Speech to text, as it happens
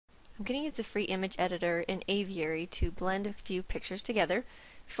I'm going to use the free image editor in Aviary to blend a few pictures together.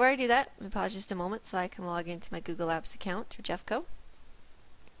 Before I do that, let me pause just a moment so I can log into my Google Apps account through Jeffco.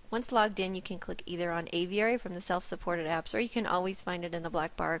 Once logged in, you can click either on Aviary from the self-supported apps, or you can always find it in the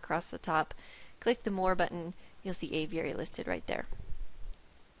black bar across the top. Click the More button, you'll see Aviary listed right there.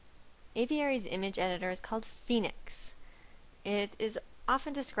 Aviary's image editor is called Phoenix. It is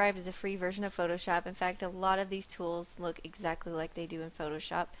often described as a free version of Photoshop. In fact, a lot of these tools look exactly like they do in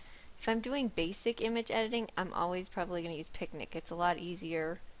Photoshop. If I'm doing basic image editing, I'm always probably going to use Picnic. It's a lot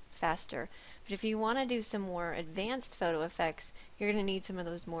easier, faster. But if you want to do some more advanced photo effects, you're going to need some of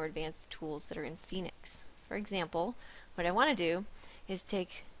those more advanced tools that are in Phoenix. For example, what I want to do is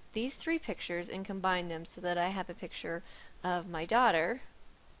take these three pictures and combine them so that I have a picture of my daughter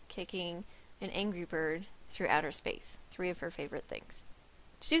kicking an angry bird through outer space. Three of her favorite things.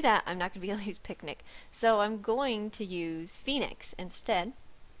 To do that, I'm not going to be able to use Picnic, so I'm going to use Phoenix instead,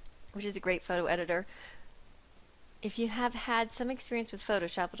 which is a great photo editor. If you have had some experience with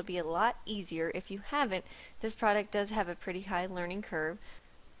Photoshop, it'll be a lot easier. If you haven't, this product does have a pretty high learning curve,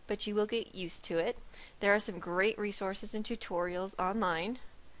 but you will get used to it. There are some great resources and tutorials online.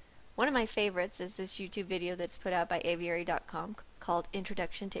 One of my favorites is this YouTube video that's put out by Aviary.com called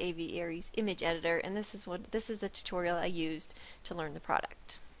Introduction to Aviary's Image Editor, and this is the tutorial I used to learn the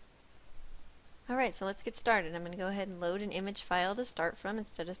product. Alright, so let's get started. I'm going to go ahead and load an image file to start from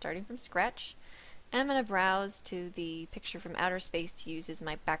instead of starting from scratch. And I'm going to browse to the picture from outer space to use as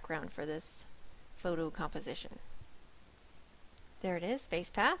my background for this photo composition. There it is, Space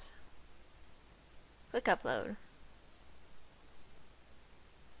Path. Click Upload.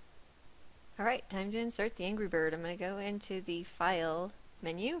 Alright, time to insert the Angry Bird. I'm going to go into the File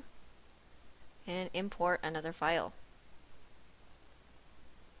menu and import another file.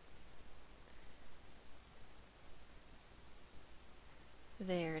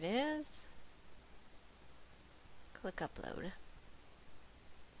 There it is. Click Upload.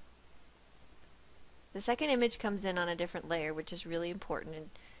 The second image comes in on a different layer, which is really important in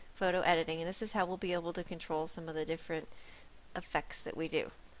photo editing, and this is how we'll be able to control some of the different effects that we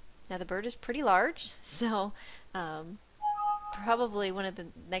do. Now the bird is pretty large, so probably one of the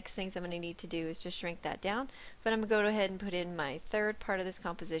next things I'm going to need to do is just shrink that down, but I'm going to go ahead and put in my third part of this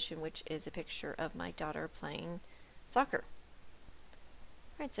composition, which is a picture of my daughter playing soccer.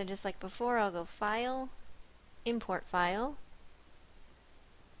 Alright, so just like before, I'll go File, Import File,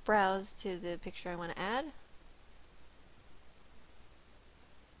 browse to the picture I want to add,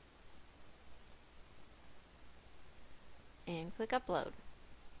 and click Upload.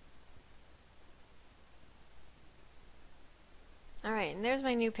 Alright, and there's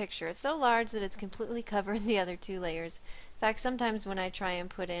my new picture. It's so large that it's completely covered the other two layers. In fact, sometimes when I try and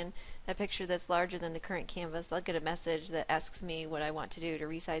put in a picture that's larger than the current canvas, I'll get a message that asks me what I want to do to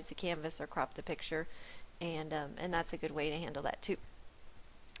resize the canvas or crop the picture, and that's a good way to handle that too.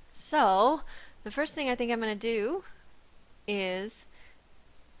 So, the first thing I think I'm going to do is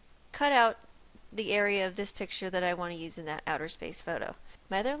cut out the area of this picture that I want to use in that outer space photo.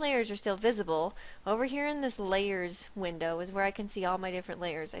 My other layers are still visible. Over here in this layers window is where I can see all my different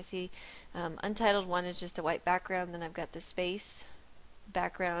layers. I see Untitled 1 is just a white background, then I've got the space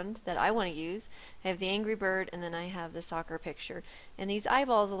background that I want to use. I have the Angry Bird, and then I have the soccer picture. And these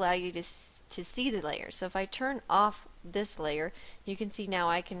eyeballs allow you to see the layers. So if I turn off this layer, you can see now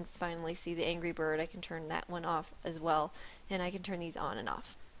I can finally see the Angry Bird. I can turn that one off as well, and I can turn these on and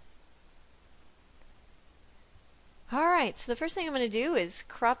off. Alright, so the first thing I'm going to do is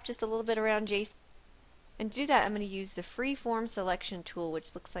crop just a little bit around Jason. And to do that, I'm going to use the Freeform Selection tool,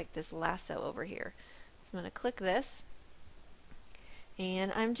 which looks like this lasso over here. So I'm going to click this,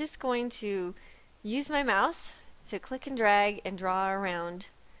 and I'm just going to use my mouse to click and drag and draw around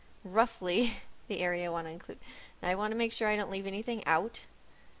roughly the area I want to include. Now I want to make sure I don't leave anything out,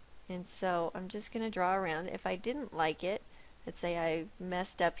 and so I'm just going to draw around. If I didn't like it, let's say I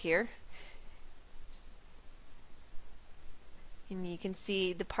messed up here, and you can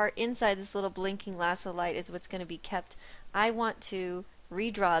see the part inside this little blinking lasso light is what's going to be kept. I want to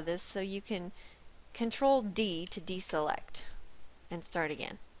redraw this, so you can Control D to deselect and start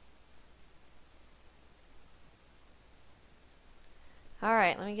again.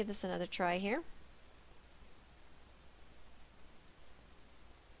 Alright, let me give this another try here.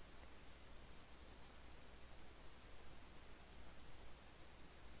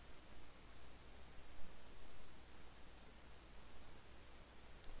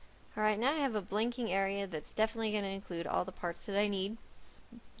 Alright, now I have a blinking area that's definitely going to include all the parts that I need.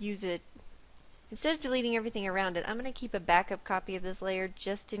 Use it. Instead of deleting everything around it, I'm going to keep a backup copy of this layer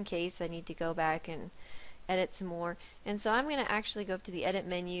just in case I need to go back and edit some more. And so I'm going to actually go up to the edit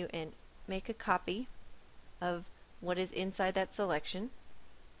menu and make a copy of what is inside that selection.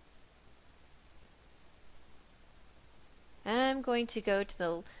 And I'm going to go to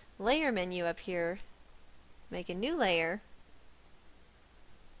the layer menu up here, make a new layer,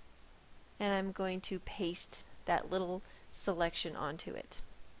 and I'm going to paste that little selection onto it.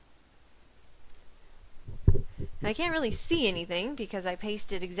 I can't really see anything because I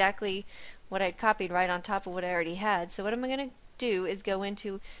pasted exactly what I'd copied right on top of what I already had. So what I'm going to do is go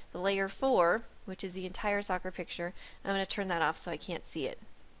into the layer 4, which is the entire soccer picture. I'm going to turn that off so I can't see it.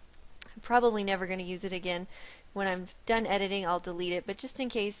 I'm probably never going to use it again. When I'm done editing, I'll delete it, but just in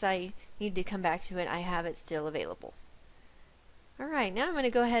case I need to come back to it, I have it still available. Alright, now I'm going to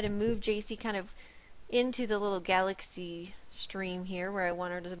go ahead and move JC kind of into the little galaxy stream here where I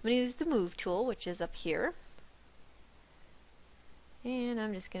want her to use the move tool, which is up here. And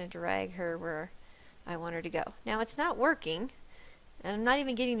I'm just going to drag her where I want her to go. Now it's not working, and I'm not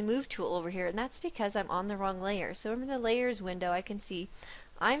even getting the move tool over here, and that's because I'm on the wrong layer. So in the layers window I can see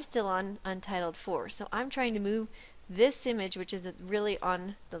I'm still on Untitled 4. So I'm trying to move this image, which is really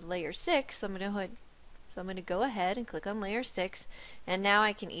on the layer 6. So I'm going to go ahead and click on layer 6, and now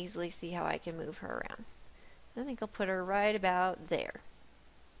I can easily see how I can move her around. I think I'll put her right about there.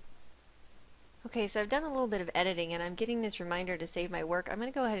 Okay, so I've done a little bit of editing and I'm getting this reminder to save my work. I'm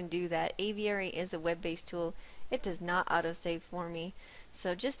going to go ahead and do that. Aviary is a web-based tool. It does not autosave for me.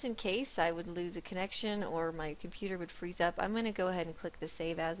 So just in case I would lose a connection or my computer would freeze up, I'm going to go ahead and click the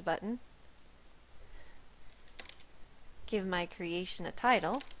Save As button. Give my creation a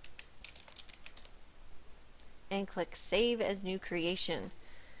title. And click Save as New Creation.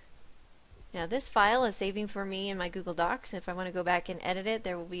 Now this file is saving for me in my Google Docs. If I want to go back and edit it,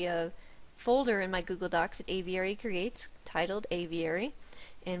 there will be a folder in my Google Docs that Aviary creates titled Aviary,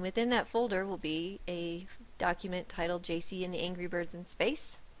 and within that folder will be a document titled JC and the Angry Birds in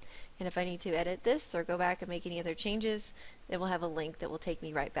Space. And if I need to edit this or go back and make any other changes, it will have a link that will take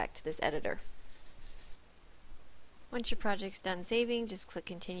me right back to this editor. Once your project's done saving, just click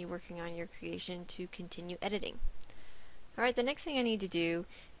Continue Working on Your Creation to continue editing. Alright, the next thing I need to do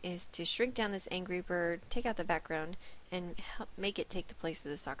is to shrink down this angry bird, take out the background, and make it take the place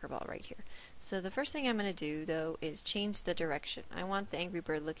of the soccer ball right here. So the first thing I'm going to do, though, is change the direction. I want the angry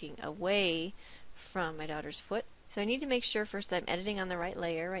bird looking away from my daughter's foot. So I need to make sure first I'm editing on the right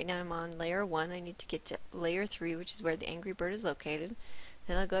layer. Right now I'm on layer 1. I need to get to layer 3, which is where the angry bird is located.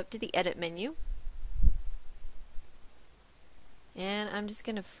 Then I'll go up to the Edit menu. And I'm just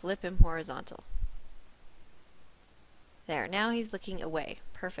going to flip him horizontal. There, now he's looking away.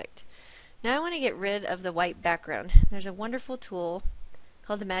 Perfect. Now I want to get rid of the white background. There's a wonderful tool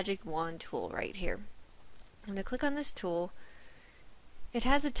called the Magic Wand tool right here. I'm going to click on this tool. It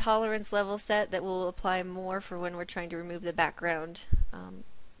has a tolerance level set that will apply more for when we're trying to remove the background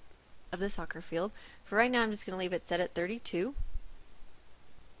of the soccer field. For right now I'm just going to leave it set at 32.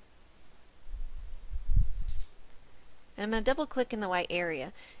 And I'm going to double click in the white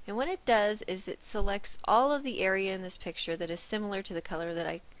area, and what it does is it selects all of the area in this picture that is similar to the color that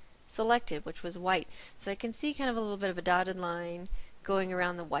I selected, which was white. So I can see kind of a little bit of a dotted line going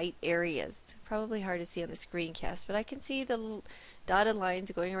around the white areas. It's probably hard to see on the screencast, but I can see the little dotted lines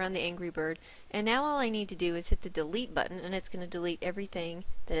going around the angry bird, and now all I need to do is hit the delete button, and it's going to delete everything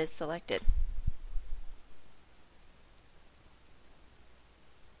that is selected.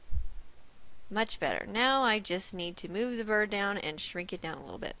 Much better. Now I just need to move the bird down and shrink it down a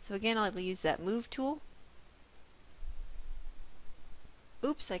little bit. So again, I'll use that move tool.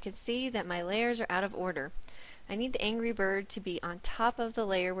 Oops, I can see that my layers are out of order. I need the angry bird to be on top of the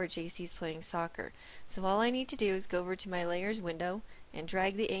layer where JC's playing soccer. So all I need to do is go over to my layers window and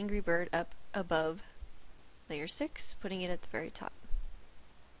drag the angry bird up above layer 6, putting it at the very top.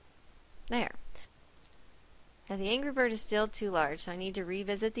 There. Now the angry bird is still too large, so I need to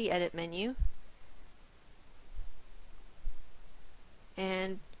revisit the edit menu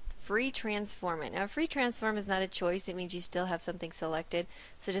and free transform it. Now free transform is not a choice, it means you still have something selected.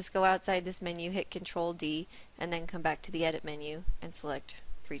 So just go outside this menu, hit Control D, and then come back to the edit menu and select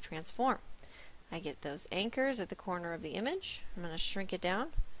free transform. I get those anchors at the corner of the image. I'm going to shrink it down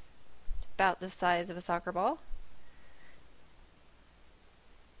to about the size of a soccer ball.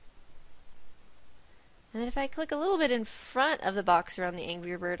 And then if I click a little bit in front of the box around the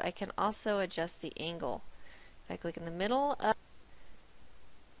angry bird, I can also adjust the angle. If I click in the middle of,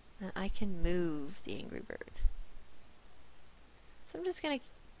 then I can move the angry bird. So I'm just going to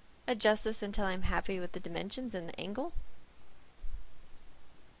adjust this until I'm happy with the dimensions and the angle.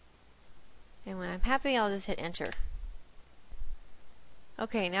 And when I'm happy, I'll just hit enter.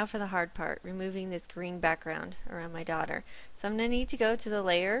 Okay, now for the hard part, removing this green background around my daughter. So I'm going to need to go to the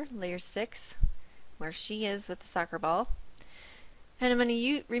layer 6, where she is with the soccer ball. And I'm going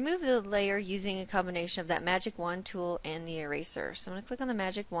to remove the layer using a combination of that magic wand tool and the eraser. So I'm going to click on the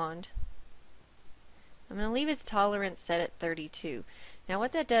magic wand. I'm going to leave its tolerance set at 32. Now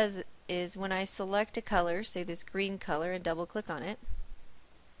what that does is when I select a color, say this green color, and double click on it,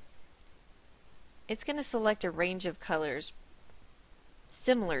 it's going to select a range of colors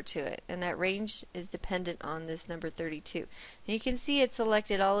similar to it, and that range is dependent on this number 32. And you can see it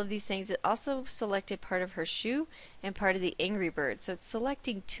selected all of these things. It also selected part of her shoe and part of the Angry Bird, so it's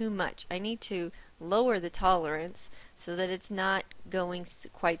selecting too much. I need to lower the tolerance so that it's not going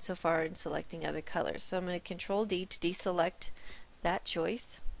quite so far and selecting other colors. So I'm going to Control D to deselect that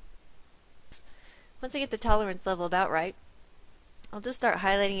choice. Once I get the tolerance level about right, I'll just start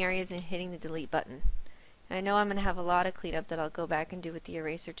highlighting areas and hitting the delete button. I know I'm going to have a lot of cleanup that I'll go back and do with the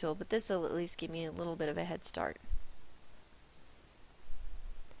eraser tool, but this will at least give me a little bit of a head start.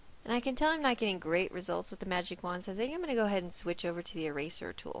 And I can tell I'm not getting great results with the magic wand, so I think I'm going to go ahead and switch over to the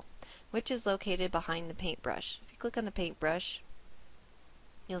eraser tool, which is located behind the paintbrush. If you click on the paintbrush,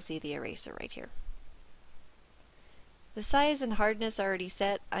 you'll see the eraser right here. The size and hardness are already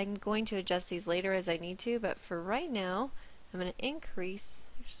set. I'm going to adjust these later as I need to, but for right now, I'm going to increase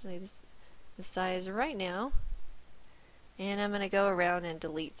the size right now, and I'm going to go around and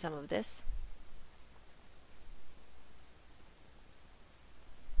delete some of this.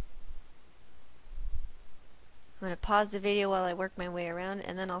 I'm going to pause the video while I work my way around,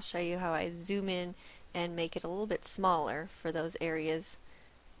 and then I'll show you how I zoom in and make it a little bit smaller for those areas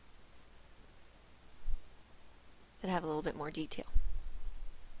that have a little bit more detail.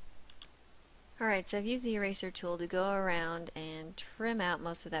 Alright, so I've used the eraser tool to go around and trim out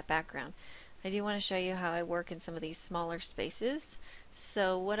most of that background. I do want to show you how I work in some of these smaller spaces.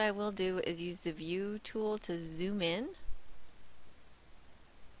 So what I will do is use the View tool to zoom in.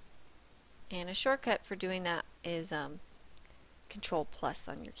 And a shortcut for doing that is Control plus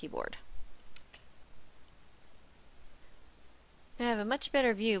on your keyboard. Now I have a much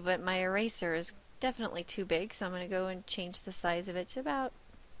better view, but my eraser is definitely too big, so I'm going to go and change the size of it to about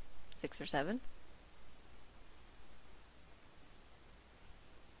 6 or 7.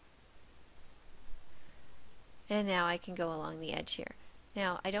 And now I can go along the edge here.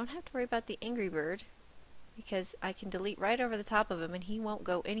 Now I don't have to worry about the Angry Bird because I can delete right over the top of him and he won't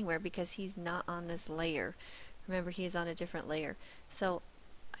go anywhere because he's not on this layer. Remember, he's on a different layer. So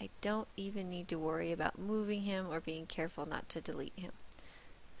I don't even need to worry about moving him or being careful not to delete him.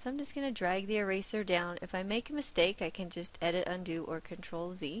 So I'm just going to drag the eraser down. If I make a mistake, I can just Edit, Undo, or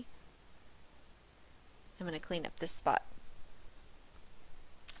Control Z. I'm going to clean up this spot.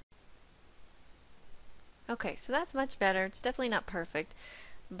 Okay, so that's much better. It's definitely not perfect,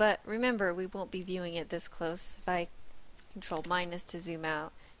 but remember, we won't be viewing it this close. If I Control minus to zoom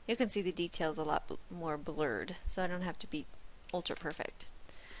out, you can see the details a lot more blurred, so I don't have to be ultra perfect.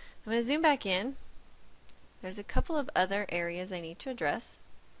 I'm going to zoom back in. There's a couple of other areas I need to address.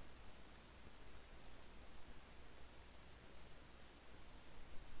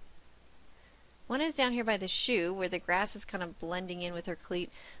 One is down here by the shoe where the grass is kind of blending in with her cleat.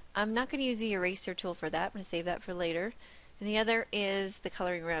 I'm not going to use the eraser tool for that. I'm going to save that for later. And the other is the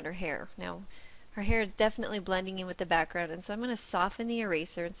coloring around her hair. Now, her hair is definitely blending in with the background, and so I'm going to soften the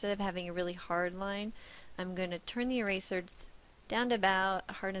eraser. Instead of having a really hard line, I'm going to turn the eraser down to about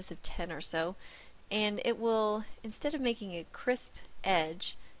a hardness of 10 or so, and it will, instead of making a crisp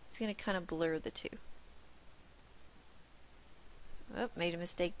edge, it's going to kind of blur the two. Oh, made a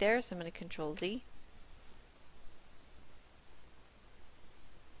mistake there, so I'm going to Control Z.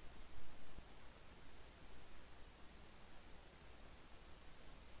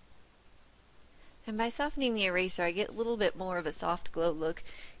 And by softening the eraser, I get a little bit more of a soft glow look,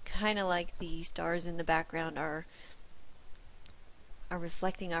 kind of like the stars in the background are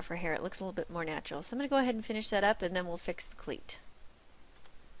reflecting off her hair. It looks a little bit more natural. So I'm going to go ahead and finish that up, and then we'll fix the cleat.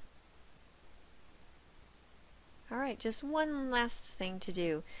 Alright, just one last thing to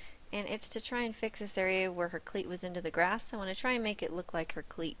do, and it's to try and fix this area where her cleat was into the grass. I want to try and make it look like her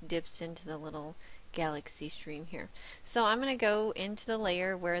cleat dips into the little galaxy stream here. So I'm going to go into the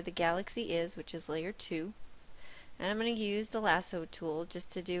layer where the galaxy is, which is layer 2, and I'm going to use the lasso tool just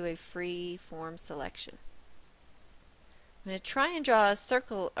to do a freeform selection. I'm going to try and draw a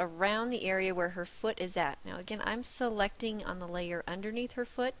circle around the area where her foot is at. Now again, I'm selecting on the layer underneath her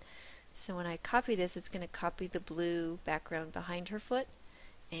foot, so when I copy this, it's going to copy the blue background behind her foot,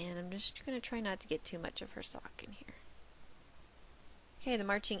 and I'm just going to try not to get too much of her sock in here. Okay, the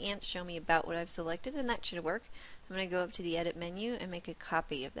marching ants show me about what I've selected, and that should work. I'm going to go up to the edit menu and make a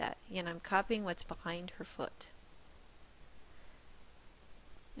copy of that. Again, I'm copying what's behind her foot.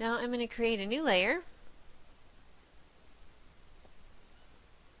 Now I'm going to create a new layer.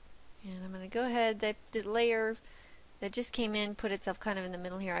 And I'm going to go ahead, the layer that just came in put itself kind of in the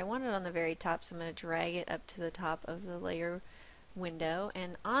middle here. I want it on the very top, so I'm going to drag it up to the top of the layer window.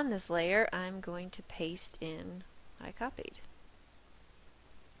 And on this layer, I'm going to paste in what I copied.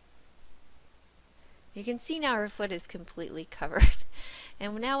 You can see now her foot is completely covered.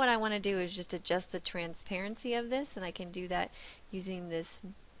 And now what I want to do is just adjust the transparency of this, and I can do that using this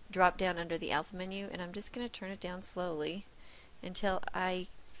drop down under the alpha menu, and I'm just going to turn it down slowly until I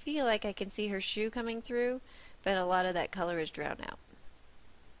feel like I can see her shoe coming through, but a lot of that color is drowned out.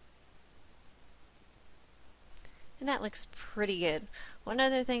 And that looks pretty good. One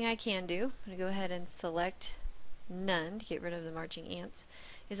other thing I can do, I'm going to go ahead and select none to get rid of the marching ants,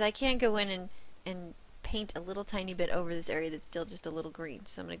 is I can go in and paint a little tiny bit over this area that's still just a little green.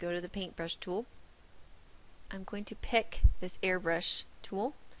 So I'm going to go to the paintbrush tool. I'm going to pick this airbrush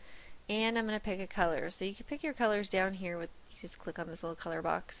tool, and I'm going to pick a color. So you can pick your colors down here with, you just click on this little color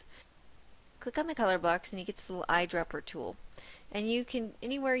box. Click on the color box and you get this little eyedropper tool. And you can,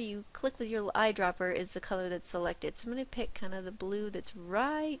 anywhere you click with your eyedropper is the color that's selected. So I'm going to pick kind of the blue that's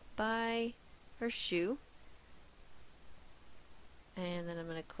right by her shoe. And then I'm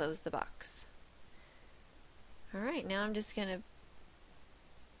going to close the box. Alright, now I'm just going to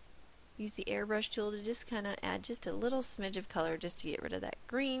use the airbrush tool to just kind of add just a little smidge of color just to get rid of that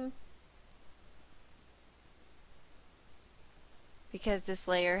green. Because this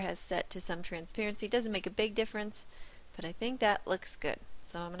layer has set to some transparency, it doesn't make a big difference, but I think that looks good.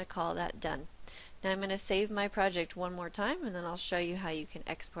 So I'm going to call that done. Now I'm going to save my project one more time, and then I'll show you how you can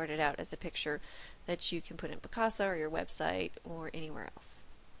export it out as a picture that you can put in Picasa or your website or anywhere else.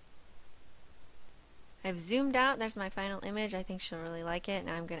 I've zoomed out. There's my final image. I think she'll really like it.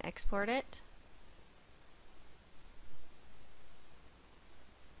 Now I'm going to export it.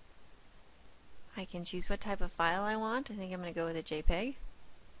 I can choose what type of file I want. I think I'm going to go with a JPEG.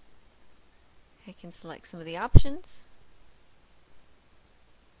 I can select some of the options.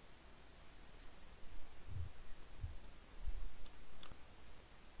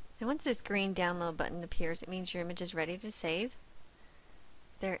 And once this green download button appears, it means your image is ready to save.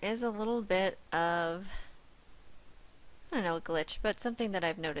 There is a little bit of, I don't know, a glitch, but something that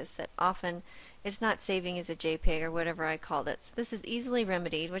I've noticed that often it's not saving as a JPEG or whatever I called it. So this is easily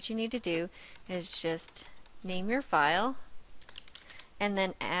remedied. What you need to do is just name your file and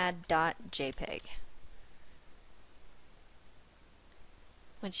then add .jpeg.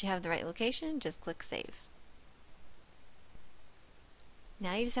 Once you have the right location, just click save.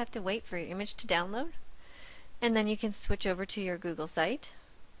 Now you just have to wait for your image to download, and then you can switch over to your Google site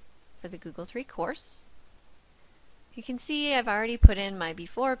for the Google 3 course. You can see I've already put in my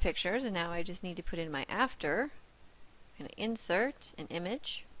before pictures, and now I just need to put in my after. I'm going to insert an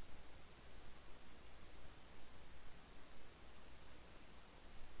image.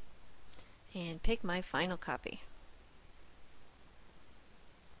 And pick my final copy.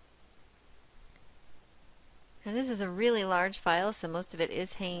 Now this is a really large file, so most of it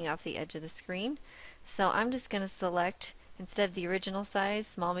is hanging off the edge of the screen. So I'm just going to select, instead of the original size,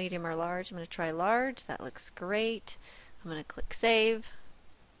 small, medium, or large, I'm going to try large. That looks great. I'm going to click save.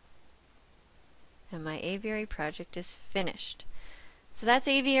 And my Aviary project is finished. So that's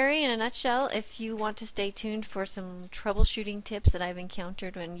Aviary in a nutshell. If you want to stay tuned for some troubleshooting tips that I've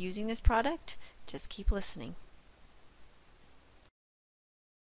encountered when using this product, just keep listening.